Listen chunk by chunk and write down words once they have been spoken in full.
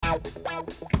Hello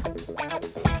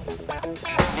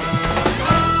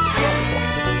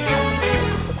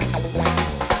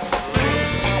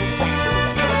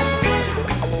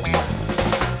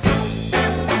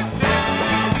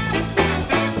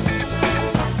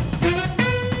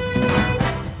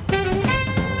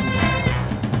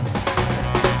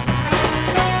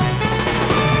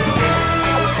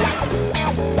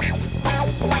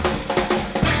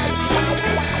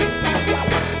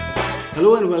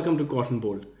and welcome to Cotton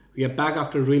Bold. We are back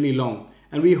after really long,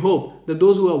 and we hope that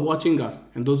those who are watching us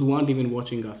and those who aren't even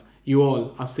watching us, you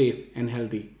all are safe and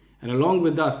healthy. And along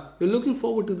with us, we're looking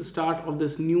forward to the start of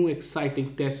this new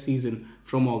exciting test season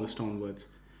from August onwards.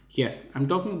 Yes, I'm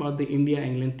talking about the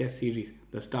India-England Test series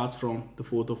that starts from the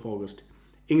 4th of August.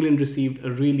 England received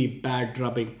a really bad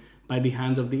drubbing by the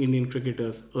hands of the Indian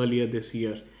cricketers earlier this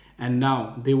year, and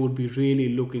now they would be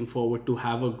really looking forward to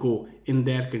have a go in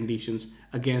their conditions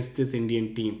against this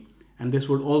Indian team. And this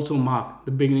would also mark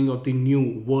the beginning of the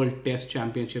new World Test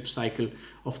Championship cycle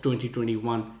of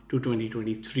 2021 to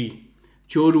 2023.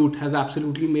 Joe Root has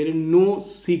absolutely made it no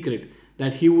secret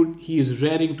that he is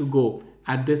raring to go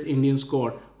at this Indian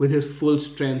squad with his full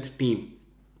strength team.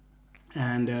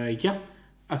 And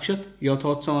Akshat, your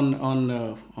thoughts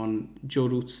on Joe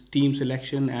Root's team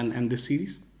selection and this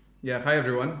series? Yeah, hi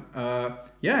everyone.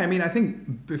 I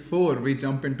think before we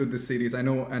jump into this series, I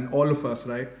know, and all of us,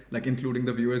 right, like including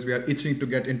the viewers, we are itching to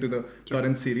get into the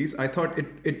current series. I thought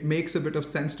it makes a bit of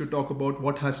sense to talk about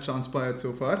what has transpired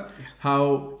so far,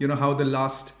 how the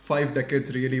last 5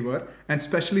 decades really were, and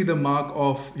especially the mark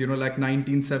of, like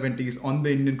 1970s on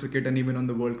the Indian cricket and even on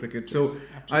the world cricket. So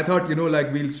absolutely. I thought,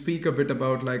 we'll speak a bit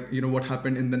about what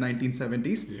happened in the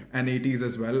 1970s and 80s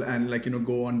as well, and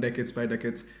go on decades by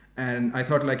decades. And I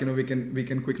thought we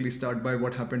can quickly start by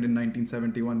what happened in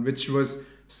 1971, which was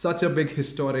such a big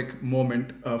historic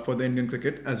moment for the Indian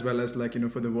cricket as well as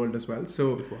for the world as well.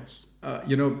 So it was.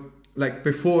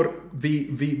 Before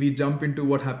we jump into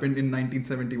what happened in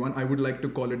 1971, I would like to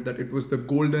call it that it was the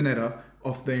golden era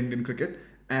of the Indian cricket.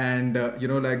 And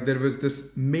there was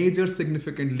this major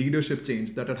significant leadership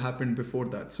change that had happened before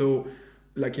that. So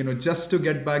just to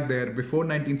get back there, before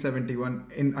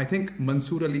 1971, I think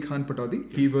Mansoor Ali Khan Pataudi,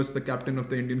 he was the captain of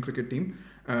the Indian cricket team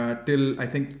till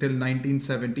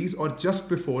 1970s, or just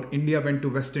before India went to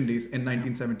West Indies in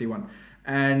 1971.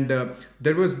 And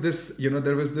there was this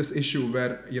issue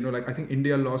where I think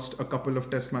India lost a couple of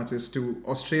test matches to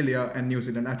Australia and New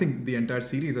Zealand. I think the entire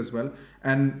series as well.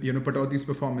 And Pataudi's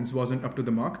performance wasn't up to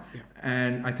the mark. Yeah.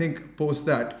 And I think post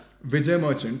that, Vijay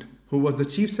Merchant, who was the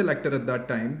chief selector at that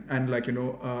time and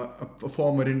a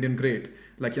former Indian great,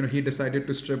 he decided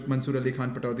to strip Mansoor Ali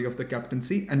Khan Pataudi of the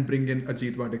captaincy and bring in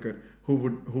Ajit Wadekar, who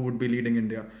would be leading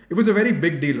India. It was a very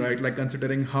big deal, right?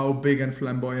 Considering how big and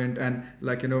flamboyant and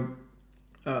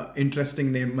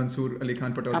interesting name Mansoor Ali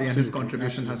Khan Pataudi and his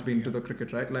contribution has been to the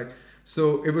cricket, right?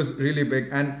 So it was really big.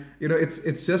 And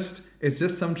it's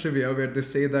just some trivia where they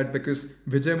say that because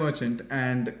Vijay Merchant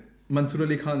and Mansoor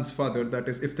Ali Khan's father, that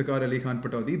is Iftikhar Ali Khan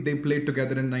Pataudi, they played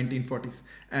together in 1940s.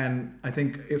 And I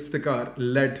think Iftikhar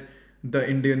led the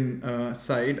Indian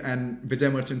side, and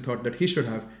Vijay Merchant thought that he should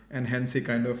have, and hence he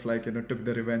kind of took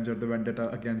the revenge or the vendetta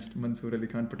against Mansoor Ali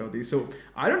Khan Pataudi. So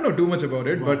I don't know too much about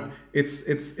it, but it's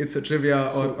a trivia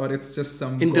or it's just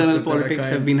some internal politics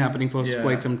have been happening for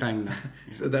quite some time now.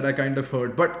 So that I kind of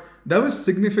heard, but that was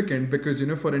significant because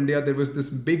for India there was this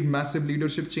big massive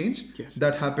leadership change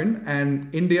that happened,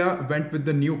 and India went with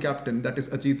the new captain, that is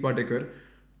Ajit Wadekar,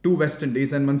 to West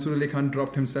Indies, and Mansoor Ali Khan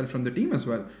dropped himself from the team as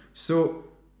well. So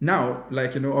now,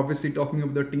 obviously talking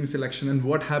about the team selection and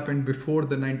what happened before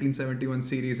the 1971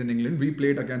 series in England, we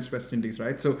played against West Indies,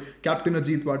 right? So Captain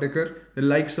Ajit Wadekar, the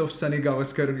likes of Sunny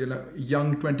Gavaskar,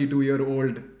 young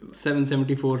 22-year-old.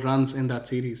 774 runs in that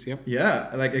series, yep.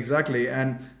 Yeah, exactly.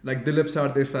 And Dilip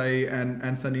Sardesai and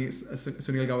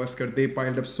Sunil Gavaskar, they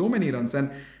piled up so many runs.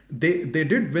 And they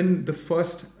did win the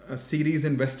first series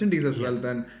in West Indies as well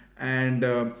then. And,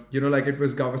 it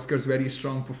was Gavaskar's very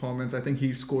strong performance. I think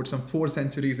he scored some 4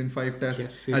 centuries in 5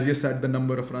 tests, as you said, the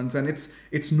number of runs. And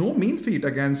it's no mean feat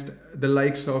against the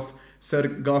likes of Sir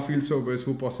Garfield Sobers,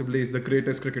 who possibly is the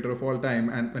greatest cricketer of all time,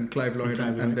 and Clive Lloyd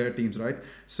and their teams, right?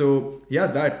 So,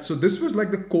 so this was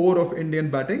the core of Indian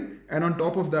batting. And on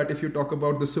top of that, if you talk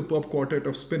about the superb quartet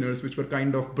of spinners, which were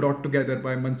kind of brought together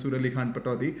by Mansoor Ali Khan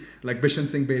Pataudi, like Bishan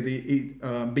Singh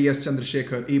Bedi, B.S.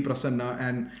 Chandrasekhar, E. Prasanna,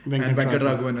 and Venkat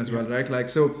Raghavan as well, right?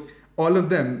 So all of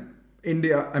them,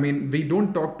 India, we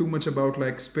don't talk too much about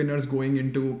spinners going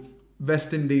into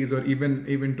West Indies or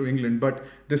even to England, but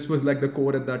this was the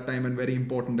core at that time and very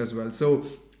important as well. So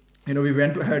we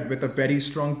went ahead with a very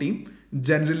strong team,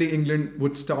 generally England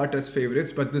would start as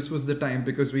favorites, but this was the time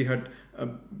because we had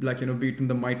beaten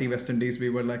the mighty West Indies. We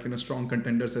were strong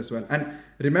contenders as well. And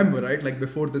remember, right, like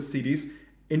before this series,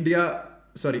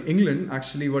 England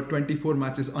actually were 24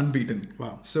 matches unbeaten.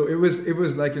 Wow. So it was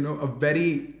a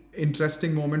very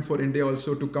interesting moment for India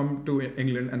also to come to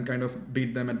England and kind of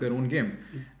beat them at their own game.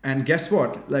 And guess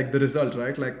what? Like the result,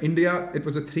 right? Like India, it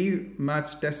was a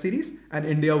 3-match test series and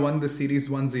India won the series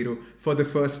 1-0 for the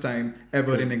first time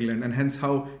ever in England. And hence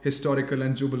how historical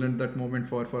and jubilant that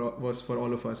moment was for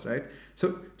all of us, right?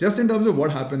 So just in terms of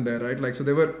what happened there, right? Like, so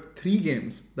there were 3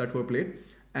 games that were played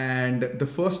and the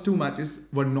first 2 matches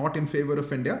were not in favor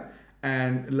of India.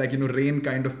 And rain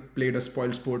kind of played a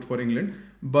spoiled sport for England.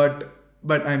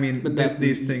 But I mean,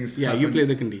 these things. Yeah, happen. you play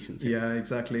the conditions. Yeah,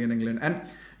 exactly, in England. And,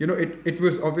 it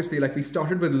was obviously we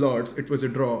started with Lords, it was a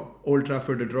draw, Old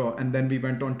Trafford a draw, and then we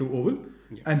went on to Oval.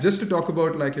 Yeah. And just to talk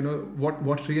about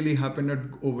what really happened at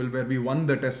Oval, where we won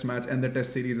the test match and the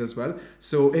test series as well.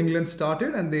 So England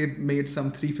started and they made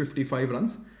some 355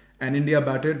 runs. And India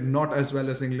batted not as well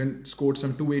as England, scored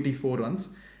some 284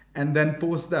 runs. And then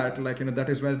post that, that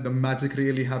is where the magic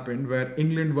really happened, where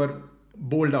England were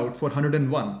bowled out for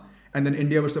 101. And then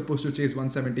India were supposed to chase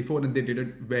 174 and they did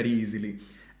it very easily.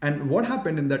 And what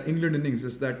happened in that England innings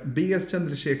is that B.S.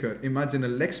 Chandrasekhar, imagine a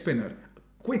leg spinner,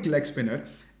 quick leg spinner,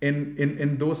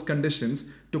 in those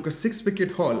conditions, took a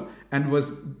 6-wicket haul and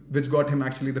which got him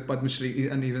actually the Padma Shri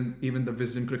and even the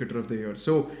Wisden Cricketer of the Year.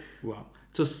 So wow.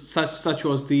 So such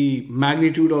was the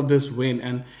magnitude of this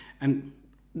win, and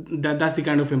that's the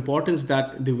kind of importance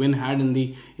that the win had in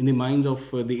the minds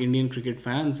of the Indian cricket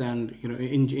fans, and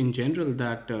in general,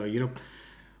 that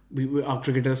our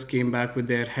cricketers came back with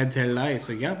their heads held high.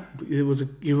 So yeah, it was a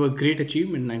great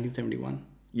achievement in 1971.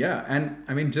 Yeah, and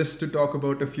I mean, just to talk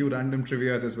about a few random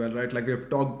trivias as well, right? Like we have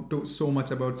talked so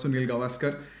much about Sunil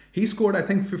Gavaskar. He scored, I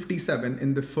think, 57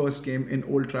 in the first game in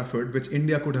Old Trafford, which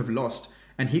India could have lost,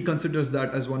 and he considers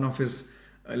that as one of his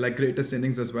greatest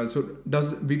innings as well. So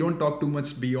we don't talk too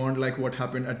much beyond what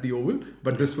happened at the Oval,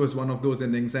 but this was one of those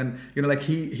innings. And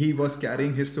he was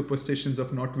carrying his superstitions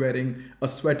of not wearing a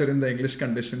sweater in the English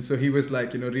conditions. So he was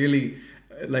really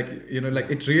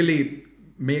it really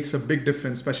makes a big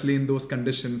difference, especially in those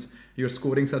conditions. You're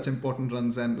scoring such important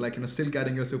runs and still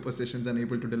carrying your superstitions and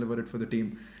able to deliver it for the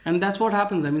team. And that's what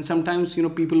happens. I mean, sometimes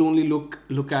people only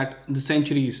look at the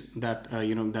centuries that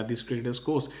that these cricketers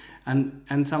score,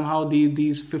 and somehow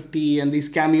these 50 and these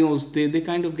cameos they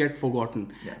kind of get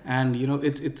forgotten. Yeah. And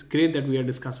it's great that we are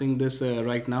discussing this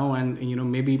right now, and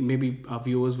maybe our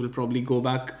viewers will probably go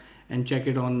back and check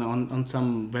it on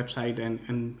some website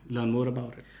and learn more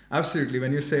about it. Absolutely.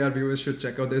 When you say our viewers should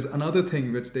check out, there's another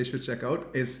thing which they should check out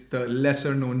is the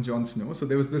lesser known Jon Snow. So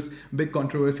there was this big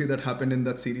controversy that happened in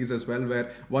that series as well,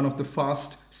 where one of the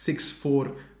fast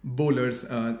 6'4" bowlers,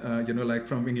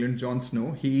 from England, Jon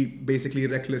Snow, he basically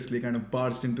recklessly kind of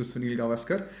barged into Sunil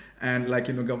Gavaskar, and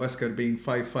Gavaskar being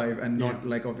 5'5" and not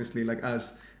obviously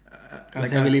as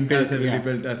heavily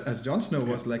built as Jon Snow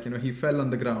was, he fell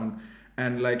on the ground.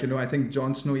 And I think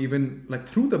Jon Snow even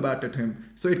threw the bat at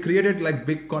him. So it created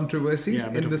big controversies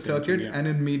in the circuit and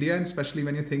in media, and especially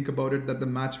when you think about it, that the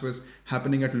match was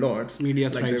happening at Lords. Media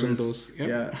thrives on those. Yep.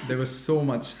 Yeah, there was so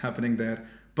much happening there.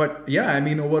 But yeah, I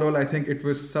mean, overall, I think it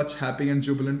was such happy and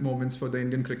jubilant moments for the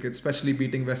Indian cricket, especially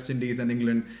beating West Indies and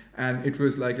England. And it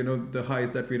was the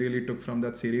highs that we really took from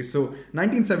that series. So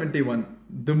 1971,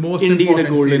 the most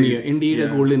important series. A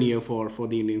golden year for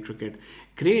the Indian cricket.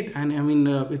 Great. And I mean,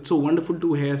 it's so wonderful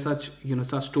to hear such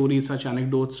stories, such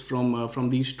anecdotes from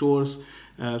these tours,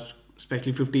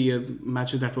 especially 50-year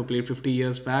matches that were played 50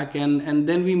 years back. And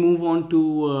then we move on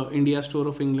to India's tour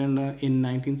of England in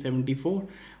 1974,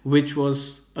 which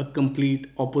was a complete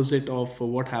opposite of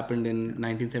what happened in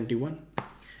 1971.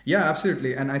 Yeah,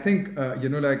 absolutely. And I think,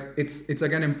 it's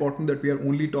again important that we are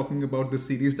only talking about the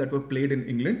series that were played in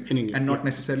England and not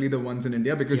necessarily the ones in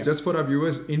India, because just for our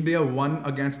viewers, India won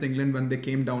against England when they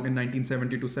came down in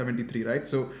 1970-73, right?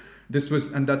 So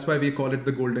and that's why we call it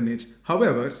the golden age.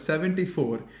 However,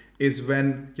 74 is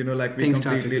when, we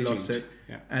completely lost it.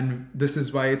 Yeah. And this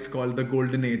is why it's called the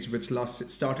golden age, which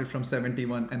started from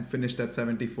 71 and finished at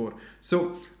 74.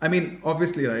 So, I mean,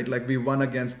 obviously, right, we won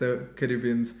against the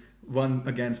Caribbeans, won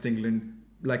against England,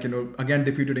 again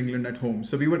defeated England at home.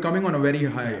 So we were coming on a very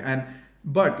high. Yeah.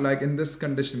 But in this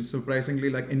condition,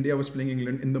 surprisingly, India was playing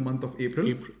England in the month of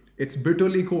April. It's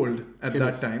bitterly cold at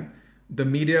that time. The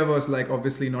media was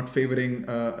obviously not favoring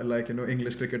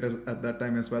English cricketers at that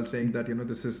time as well, saying that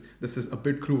this is a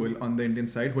bit cruel on the Indian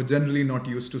side, who are generally not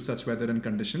used to such weather and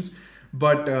conditions.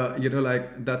 But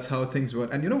that's how things were.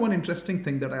 And one interesting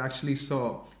thing that I actually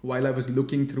saw while I was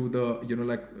looking through the,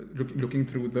 looking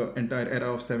through the entire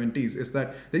era of 70s, is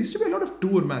that there used to be a lot of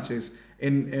tour matches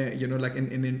in,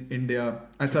 in India,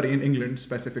 in England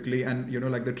specifically. And,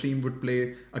 like the team would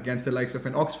play against the likes of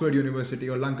an Oxford University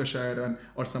or Lancashire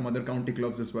or some other county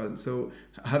clubs as well. So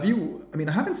I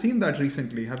haven't seen that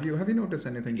recently. Have you noticed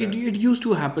anything there? It used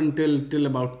to happen till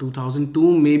about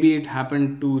 2002. Maybe it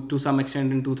happened to some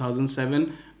extent in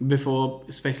 2007, before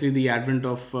especially the advent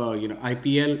of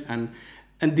IPL and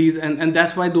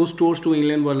that's why those tours to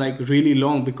England were like really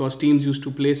long, because teams used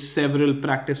to play several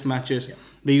practice matches. Yeah.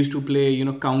 They used to play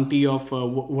county of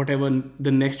whatever the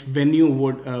next venue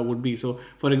would be. So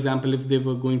for example, if they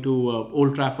were going to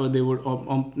Old Trafford, they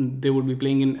would be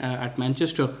playing in at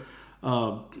Manchester.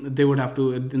 They would have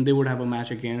a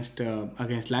match against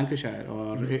Lancashire,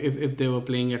 or if they were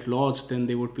playing at Lords, then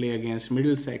they would play against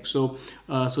Middlesex. So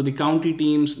the county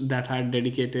teams that had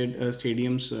dedicated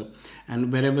stadiums,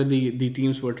 and wherever the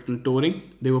teams were touring,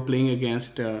 they were playing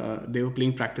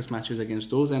practice matches against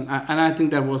those, and I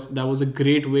think that was a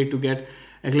great way to get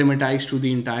acclimatized to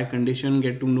the entire condition,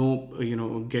 get to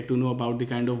know about the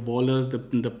kind of bowlers,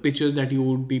 the pitches that you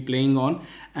would be playing on.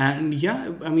 And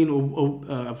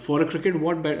for a cricketer,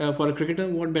 what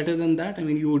better than that? I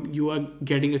mean, you are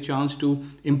getting a chance to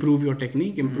improve your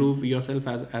technique, improve yourself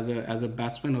as a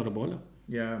batsman or a bowler.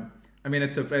 Yeah. I mean,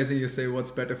 it's surprising you say what's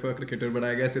better for a cricketer, but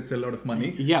I guess it's a lot of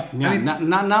money. Yeah.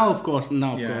 Now, of course,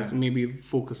 maybe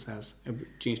focus has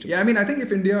changed. Yeah, I mean, I think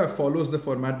if India follows the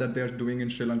format that they're doing in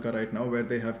Sri Lanka right now, where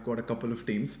they have got a couple of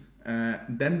teams,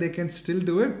 then they can still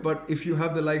do it. But if you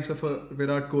have the likes of a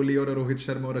Virat Kohli or a Rohit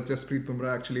Sharma or a Jasprit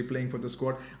Bumrah actually playing for the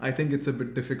squad, I think it's a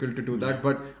bit difficult to do that. Yeah.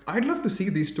 But I'd love to see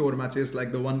these tour matches,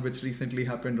 like the one which recently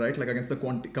happened, right? Like against the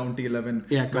County 11,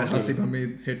 where Hasib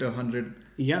Hamid hit 100.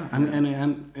 Yeah,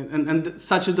 and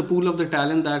such is the pool of the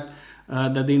talent that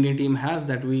the Indian team has,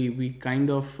 that we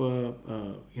kind of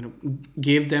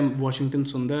gave them Washington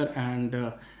Sundar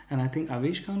and I think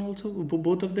Avesh Khan also.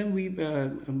 Both of them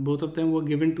were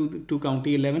given to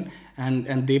County 11,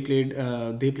 and they played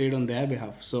on their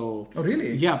behalf. So oh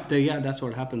really? Yeah, that's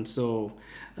what happened. So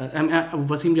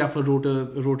Wasim Jafar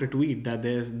wrote a tweet that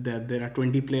there are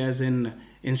 20 players in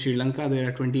Sri Lanka, there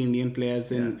are 20 Indian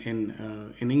players in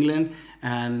England,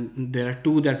 and there are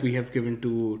 2 that we have given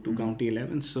to County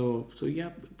 11. So yeah.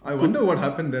 I wonder what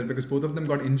happened there, because both of them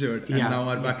got injured and now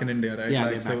are back in India, right? Yeah,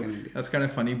 they're back in India. That's kind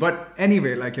of funny. But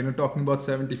anyway, talking about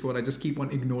 74, I just keep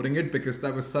on ignoring it because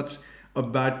that was such a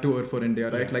bad tour for India,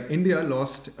 right? Yeah. Like India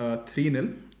lost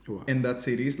 3-0 in that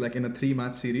series, like in a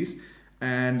 3-match series.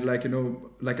 And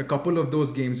a couple of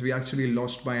those games we actually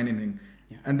lost by an inning.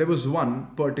 Yeah. And there was one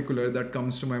particular that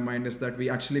comes to my mind, is that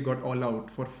we actually got all out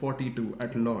for 42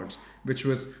 at Lords, which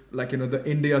was the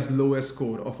India's lowest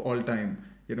score of all time.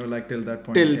 Till that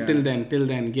point. Till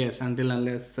then, yes.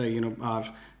 Unless our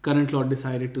current Lord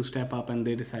decided to step up, and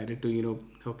they decided to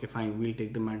okay, fine, we'll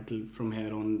take the mantle from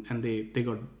here on, and they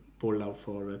got pulled out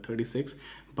for 36.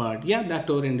 But yeah, that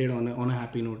tour ended on a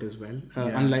happy note as well.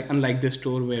 Unlike this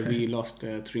tour where we lost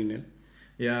 3-0.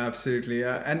 Yeah, absolutely.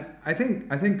 Yeah, and I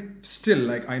think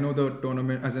still, I know the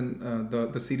tournament, as in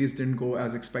the series didn't go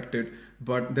as expected,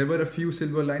 but there were a few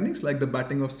silver linings, like the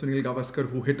batting of Sunil Gavaskar,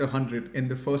 who hit 100 in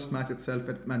the first match itself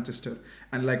at Manchester,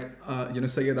 and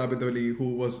Syed Abid Ali,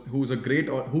 who was a great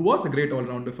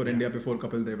all-rounder for India before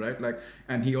Kapil Dev, right?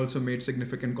 And he also made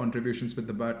significant contributions with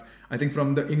the bat. I think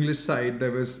from the English side, there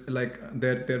was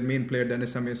their main player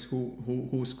Dennis Amiss,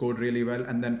 who scored really well,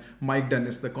 and then Mike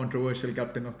Dennis, the controversial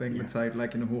captain of the England side,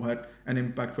 who had an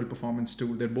impactful performance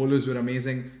too. Their bowlers were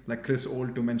amazing, like Chris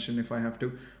Old to mention if I have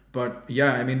to. But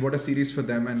yeah, I mean, what a series for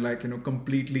them, and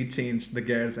completely changed the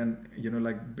gears, and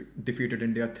defeated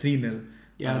India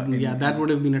 3-0. That would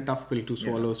have been a tough pill to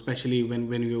swallow, especially when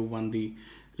you won the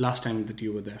last time that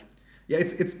you were there. Yeah,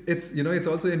 it's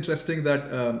also interesting that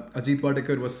Ajit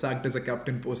Wadekar was sacked as a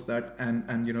captain post that,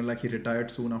 and he retired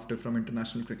soon after from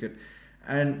international cricket.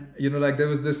 And there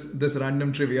was this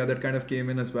random trivia that kind of came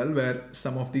in as well, where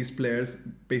some of these players,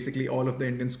 basically all of the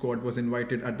Indian squad, was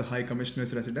invited at the High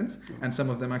Commissioner's residence, and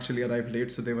some of them actually arrived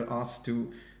late, so they were asked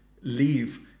to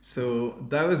leave. So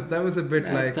that was a bit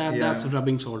that's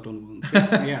rubbing salt on wounds.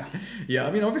 Yeah. Yeah,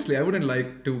 I mean, obviously I wouldn't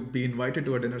like to be invited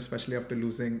to a dinner, especially after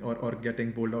losing or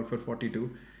getting bowled out for 42.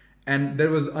 And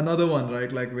there was another one,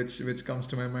 right, which comes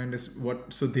to my mind, is what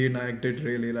Sudhir Nayak did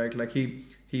really.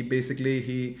 He basically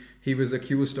he was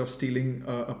accused of stealing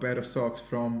a pair of socks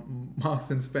from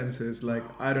Marks and Spencer's.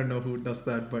 I don't know who does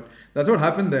that, but that's what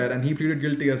happened there, and he pleaded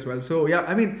guilty as well. So yeah,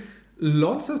 I mean,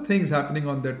 lots of things happening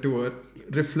on that tour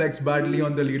reflects badly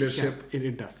on the leadership. Yeah,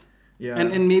 it does. Yeah,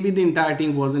 and maybe the entire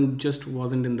team wasn't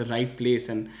in the right place,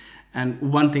 and and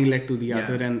one thing led to the Yeah.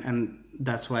 other, and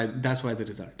that's why the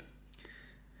result.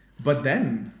 But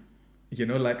then,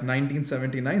 like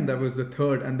 1979, that was the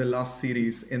third and the last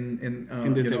series in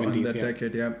In the in 70s, that yeah.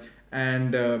 decade, yeah.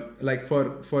 And like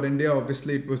for India,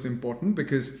 obviously it was important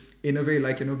because in a way,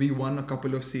 like we won a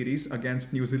couple of series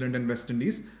against New Zealand and West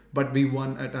Indies, but we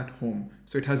won at home.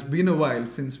 So it has been a while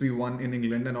since we won in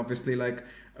England, and obviously like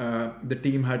the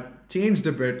team had changed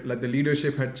a bit, like the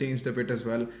leadership had changed a bit as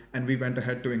well, and we went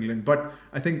ahead to England. But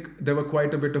I think there were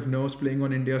quite a bit of nerves playing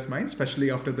on India's mind,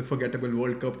 especially after the forgettable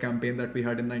World Cup campaign that we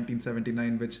had in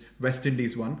 1979, which West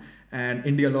Indies won, and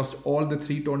India lost all the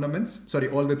three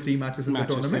matches in the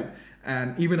tournament. Yeah.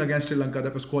 And even against Sri Lanka,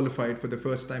 that was qualified for the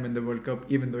first time in the World Cup,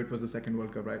 even though it was the second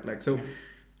World Cup, right? Like, so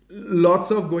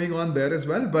lots of going on there as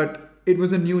well, but it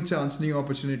was a new chance, new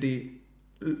opportunity.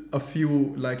 A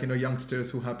few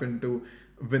youngsters who happened to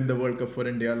win the World Cup for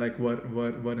India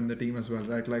were in the team as well,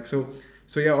 right? Like, so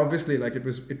yeah, obviously like it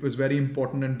was very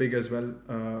important and big as well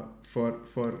for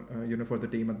the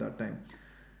team at that time.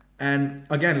 And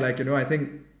again, I think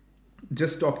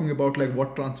just talking about like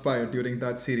what transpired during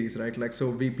that series, right? Like, so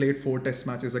we played 4 test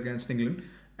matches against England,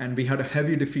 and we had a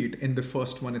heavy defeat in the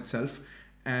first one itself,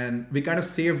 and we kind of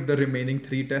saved the remaining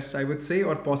 3 tests, I would say,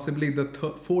 or possibly the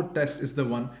 4th test is the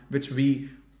one which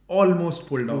we almost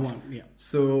pulled off. Yeah.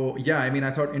 So yeah, I mean, I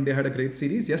thought India had a great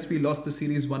series. Yes, we lost the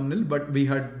series 1-0, but we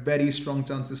had very strong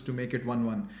chances to make it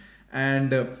 1-1.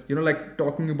 And like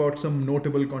talking about some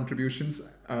notable contributions,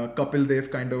 Kapil Dev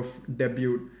kind of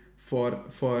debuted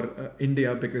for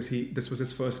India because this was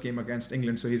his first game against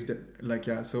England, so he's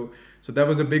so that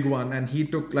was a big one, and he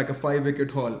took like a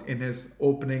 5-wicket haul in his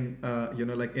opening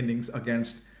innings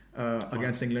against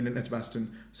England in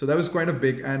Edgbaston. So that was quite a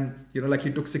big, and like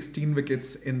he took 16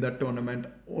 wickets in that tournament,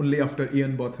 only after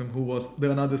Ian Botham, who was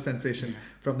another sensation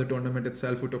from the tournament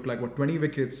itself, who took 20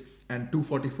 wickets and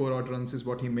 244 odd runs is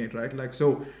what he made, right? Like,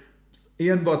 so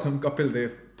Ian Botham, Kapil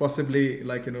Dev, possibly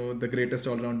the greatest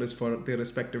all-rounders for their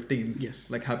respective teams. Yes.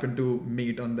 Like happened to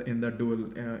meet in that duel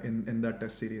in that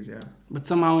test series, yeah. But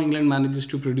somehow England manages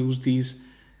to produce these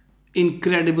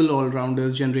incredible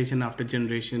all-rounders generation after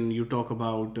generation. You talk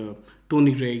about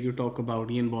Tony Greig, you talk about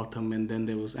Ian Botham, and then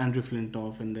there was Andrew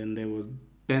Flintoff, and then there was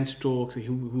Ben Stokes,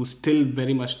 who's still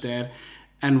very much there.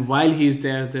 And while he's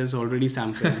there, there's already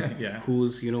Sam Curran, Yeah.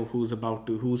 who's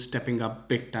stepping up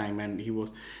big time. And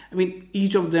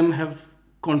each of them have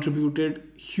contributed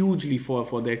hugely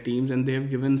for their teams, and they have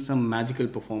given some magical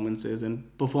performances, and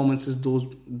performances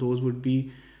those would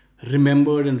be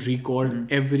remembered and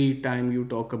recalled every time you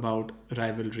talk about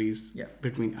rivalries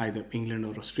between either England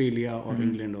or Australia or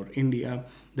England or India.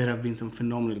 There have been some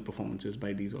phenomenal performances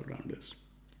by these all-rounders.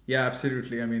 Yeah,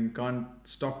 absolutely. I mean, can't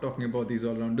stop talking about these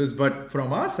all-rounders. But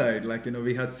from our side,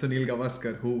 we had Sunil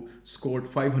Gavaskar, who scored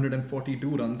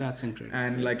 542 runs. That's incredible.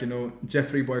 And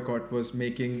Jeffrey Boycott was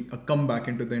making a comeback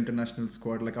into the international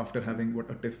squad, after having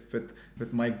a tiff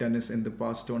with Mike Dennis in the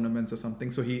past tournaments or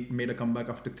something. So he made a comeback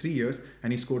after 3 years,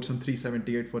 and he scored some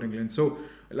 378 for England. So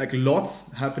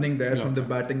lots happening there from the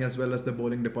batting as well as the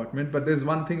bowling department. But there's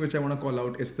one thing which I want to call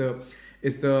out is the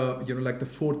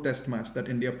 4th test match that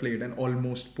India played and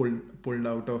almost pulled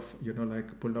out of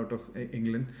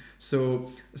England.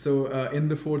 So in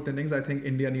the 4th innings, I think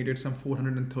India needed some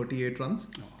 438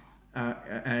 runs,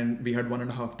 and we had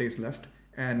 1.5 days left,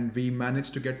 and we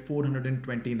managed to get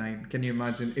 429. Can you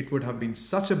imagine? It would have been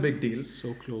such a big deal.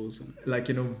 So close.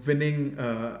 Winning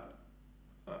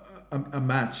a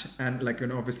match, and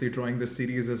obviously drawing the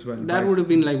series as well. That would have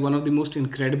been one of the most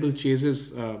incredible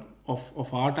chases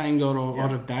of our times or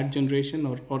of that generation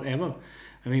or ever.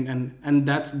 And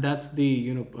that's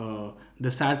the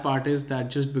sad part is that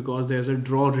just because there's a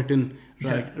draw written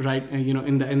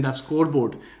in that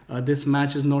scoreboard, this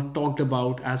match is not talked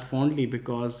about as fondly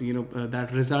because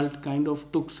that result kind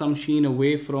of took some sheen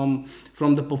away from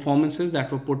the performances that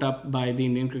were put up by the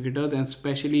Indian cricketers, and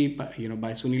especially by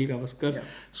Sunil Gavaskar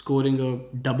scoring a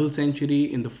double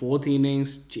century in the 4th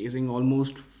innings, chasing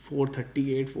almost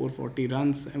 438, 440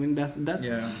 runs. That's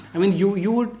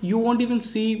you won't even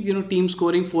see teams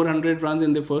scoring 400 runs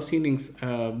in the first innings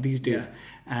these days.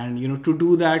 And to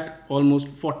do that almost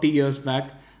 40 years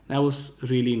back, that was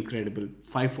really incredible.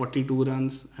 542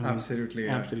 runs. Absolutely.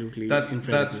 That's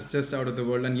incredible. That's just out of the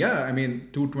world. And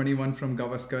 221 from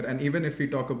Gavaskar. And even if we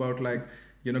talk about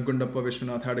Gundappa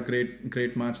Vishwanath had a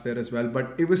great match there as well.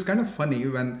 But it was kind of funny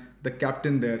when the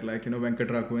captain there,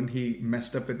 Venkatraghavan, he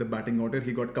messed up with the batting order.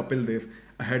 He got Kapil Dev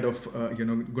ahead of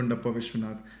Gundappa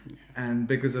Vishwanath, and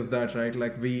because of that, right,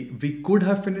 we could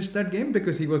have finished that game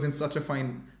because he was in such a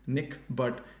fine nick,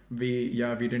 but we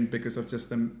didn't because of just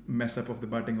the mess up of the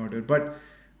batting order. But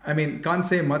I mean, can't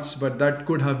say much, but that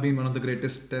could have been one of the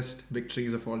greatest test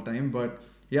victories of all time. But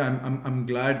yeah, I'm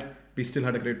glad we still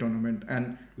had a great tournament,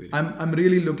 and Really. I'm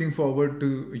really looking forward to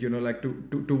like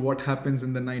to what happens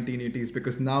in the 1980s,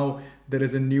 because now there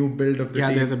is a new build of the Yeah,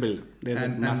 team. there's a build. There's a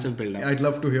massive build up. I'd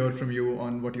love to hear from you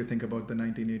on what you think about the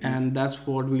 1980s. And that's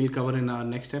what we'll cover in our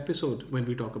next episode when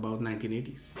we talk about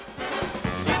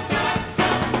 1980s.